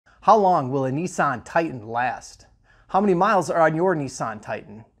How long will a Nissan Titan last? How many miles are on your Nissan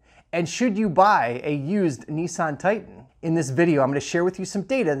Titan? And should you buy a used Nissan Titan? In this video, I'm going to share with you some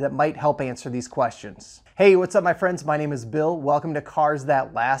data that might help answer these questions. Hey, what's up my friends? My name is Bill. Welcome to Cars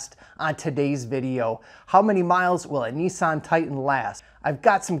That Last. On today's video, how many miles will a Nissan Titan last? I've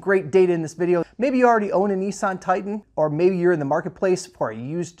got some great data in this video. Maybe you already own a Nissan Titan, or maybe you're in the marketplace for a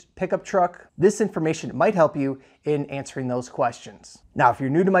used pickup truck. This information might help you in answering those questions. Now, if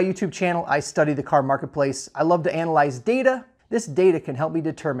you're new to my YouTube channel, I study the car marketplace. I love to analyze data. This data can help me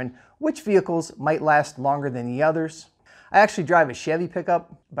determine which vehicles might last longer than the others. I actually drive a Chevy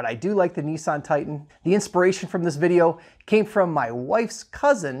pickup, but I do like the Nissan Titan. The inspiration from this video came from my wife's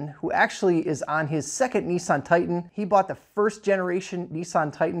cousin, who actually is on his second Nissan Titan. He bought the first generation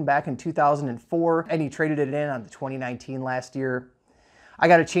Nissan Titan back in 2004, and he traded it in on the 2019 last year. I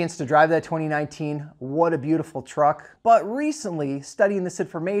got a chance to drive that 2019. What a beautiful truck. But recently, studying this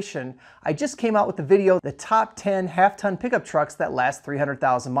information, I just came out with the video, the top 10 half-ton pickup trucks that last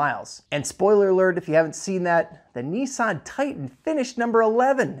 300,000 miles. And spoiler alert, if you haven't seen that, the Nissan Titan finished number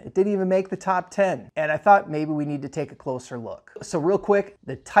 11. It didn't even make the top 10. And I thought maybe we need to take a closer look. So real quick,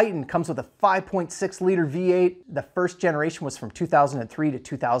 the Titan comes with a 5.6 liter V8. The first generation was from 2003 to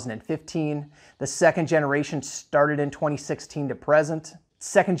 2015. The second generation started in 2016 to present.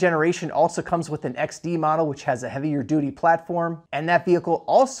 Second generation also comes with an XD model, which has a heavier duty platform. And that vehicle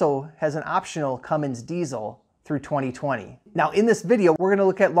also has an optional Cummins diesel through 2020. Now in this video, we're gonna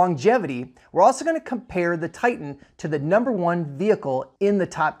look at longevity. We're also gonna compare the Titan to the #1 vehicle in the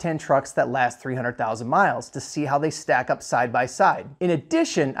top 10 trucks that last 300,000 miles to see how they stack up side by side. In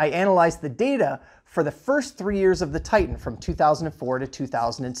addition, I analyzed the data for the first 3 years of the Titan from 2004 to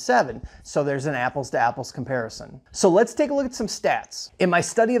 2007. So there's an apples to apples comparison. So let's take a look at some stats. In my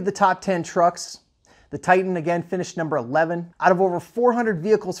study of the top 10 trucks, the Titan again finished number 11. Out of over 400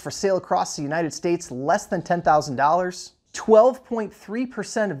 vehicles for sale across the United States, less than $10,000,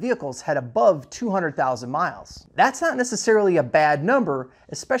 12.3% of vehicles had above 200,000 miles. That's not necessarily a bad number,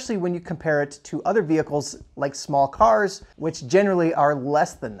 especially when you compare it to other vehicles like small cars, which generally are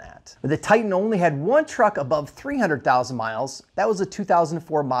less than that. But the Titan only had one truck above 300,000 miles. That was a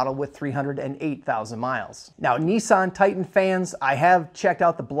 2004 model with 308,000 miles. Now, Nissan Titan fans, I have checked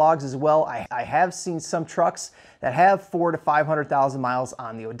out the blogs as well. I have seen some trucks that have 400,000 to 500,000 miles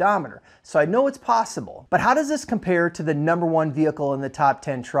on the odometer. So I know it's possible. But how does this compare to the #1 vehicle in the top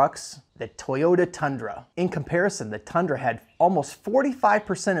 10 trucks? The Toyota Tundra. In comparison, the Tundra had almost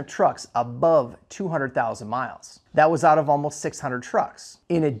 45% of trucks above 200,000 miles. That was out of almost 600 trucks.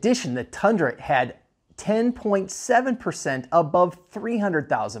 In addition, the Tundra had 10.7% above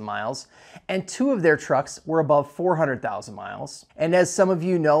 300,000 miles, and 2 of their trucks were above 400,000 miles. And as some of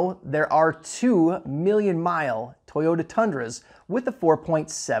you know, there are 2 million-mile Toyota Tundras with a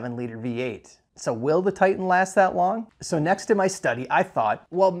 4.7 liter V8. So will the Titan last that long? So next in my study, I thought,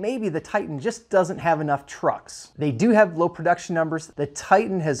 well, maybe the Titan just doesn't have enough trucks. They do have low production numbers. The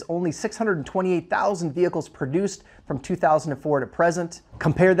Titan has only 628,000 vehicles produced from 2004 to present.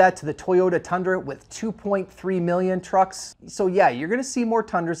 Compare that to the Toyota Tundra with 2.3 million trucks. So yeah, you're gonna see more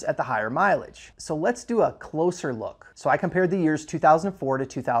Tundras at the higher mileage. So let's do a closer look. So I compared the years 2004 to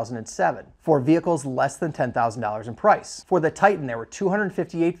 2007 for vehicles less than $10,000 in price. For the Titan, there were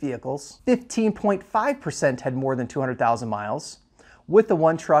 258 vehicles. 15.5% had more than 200,000 miles, with the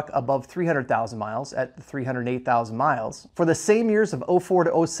one truck above 300,000 miles at 308,000 miles. For the same years of 04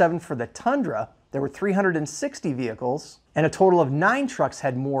 to 07 for the Tundra, there were 360 vehicles, and a total of 9 trucks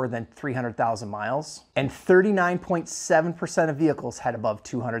had more than 300,000 miles, and 39.7% of vehicles had above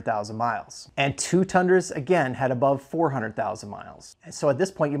 200,000 miles. And 2 Tundras, again, had above 400,000 miles. And so at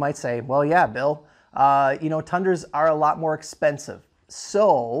this point, you might say, well, yeah, Bill, Tundras are a lot more expensive.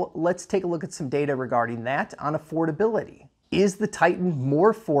 So let's take a look at some data regarding that on affordability. Is the Titan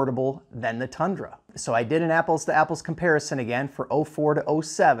more affordable than the Tundra? So I did an apples to apples comparison again for 04 to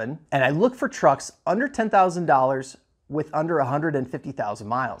 07, and I looked for trucks under $10,000 with under 150,000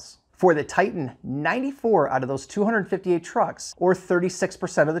 miles. For the Titan, 94 out of those 258 trucks, or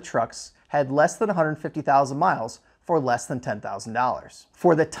 36% of the trucks, had less than 150,000 miles for less than $10,000.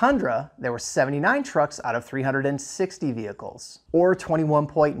 For the Tundra, there were 79 trucks out of 360 vehicles, or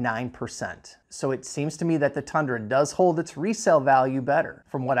 21.9%. So it seems to me that the Tundra does hold its resale value better.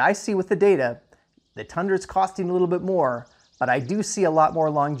 From what I see with the data, the Tundra is costing a little bit more, but I do see a lot more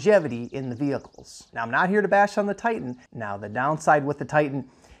longevity in the vehicles. Now, I'm not here to bash on the Titan. Now, the downside with the Titan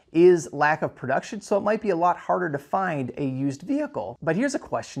is lack of production, so it might be a lot harder to find a used vehicle. But here's a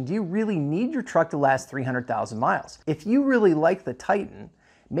question: do you really need your truck to last 300,000 miles? If you really like the Titan,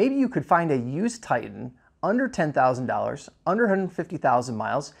 maybe you could find a used Titan under $10,000, under 150,000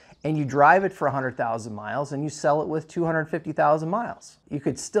 miles, and you drive it for 100,000 miles and you sell it with 250,000 miles, you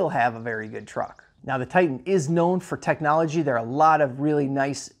could still have a very good truck. Now, the Titan is known for technology. There are a lot of really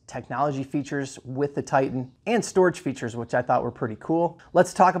nice technology features with the Titan and storage features, which I thought were pretty cool.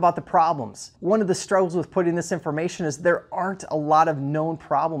 Let's talk about the problems. One of the struggles with putting this information is there aren't a lot of known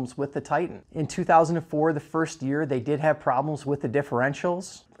problems with the Titan. In 2004, the first year, they did have problems with the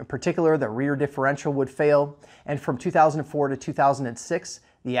differentials. In particular, the rear differential would fail. And from 2004 to 2006,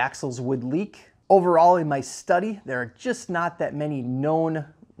 the axles would leak. Overall, in my study, there are just not that many known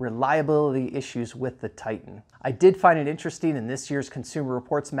reliability issues with the Titan. I did find it interesting in this year's Consumer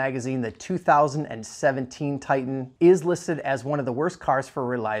Reports magazine, the 2017 Titan is listed as one of the worst cars for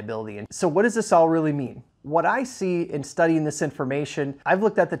reliability. And so what does this all really mean? What I see in studying this information, I've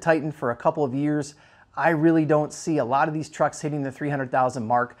looked at the Titan for a couple of years. I really don't see a lot of these trucks hitting the 300,000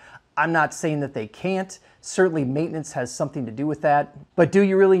 mark. I'm not saying that they can't. Certainly maintenance has something to do with that. But do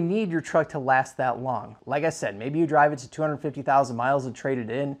you really need your truck to last that long? Like I said, maybe you drive it to 250,000 miles and trade it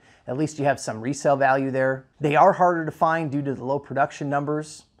in. At least you have some resale value there. They are harder to find due to the low production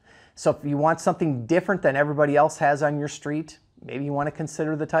numbers. So if you want something different than everybody else has on your street, maybe you want to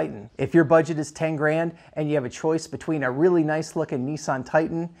consider the Titan. If your budget is 10 grand and you have a choice between a really nice looking Nissan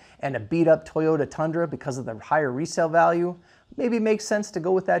Titan and a beat up Toyota Tundra because of the higher resale value, maybe it makes sense to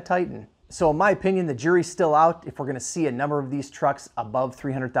go with that Titan. So in my opinion, the jury's still out if we're going to see a number of these trucks above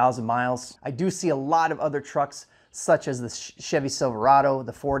 300,000 miles. I do see a lot of other trucks such as the Chevy Silverado,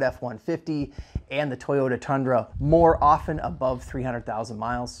 the Ford F-150, and the Toyota Tundra more often above 300,000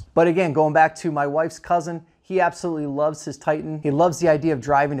 miles. But again, going back to my wife's cousin, he absolutely loves his Titan. He loves the idea of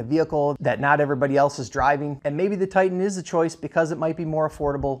driving a vehicle that not everybody else is driving. And maybe the Titan is a choice because it might be more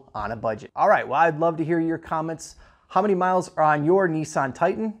affordable on a budget. All right, well, I'd love to hear your comments. How many miles are on your Nissan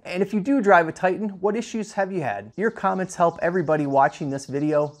Titan? And if you do drive a Titan, what issues have you had? Your comments help everybody watching this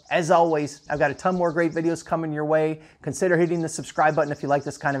video. As always, I've got a ton more great videos coming your way. Consider hitting the subscribe button if you like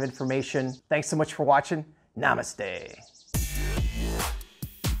this kind of information. Thanks so much for watching. Namaste.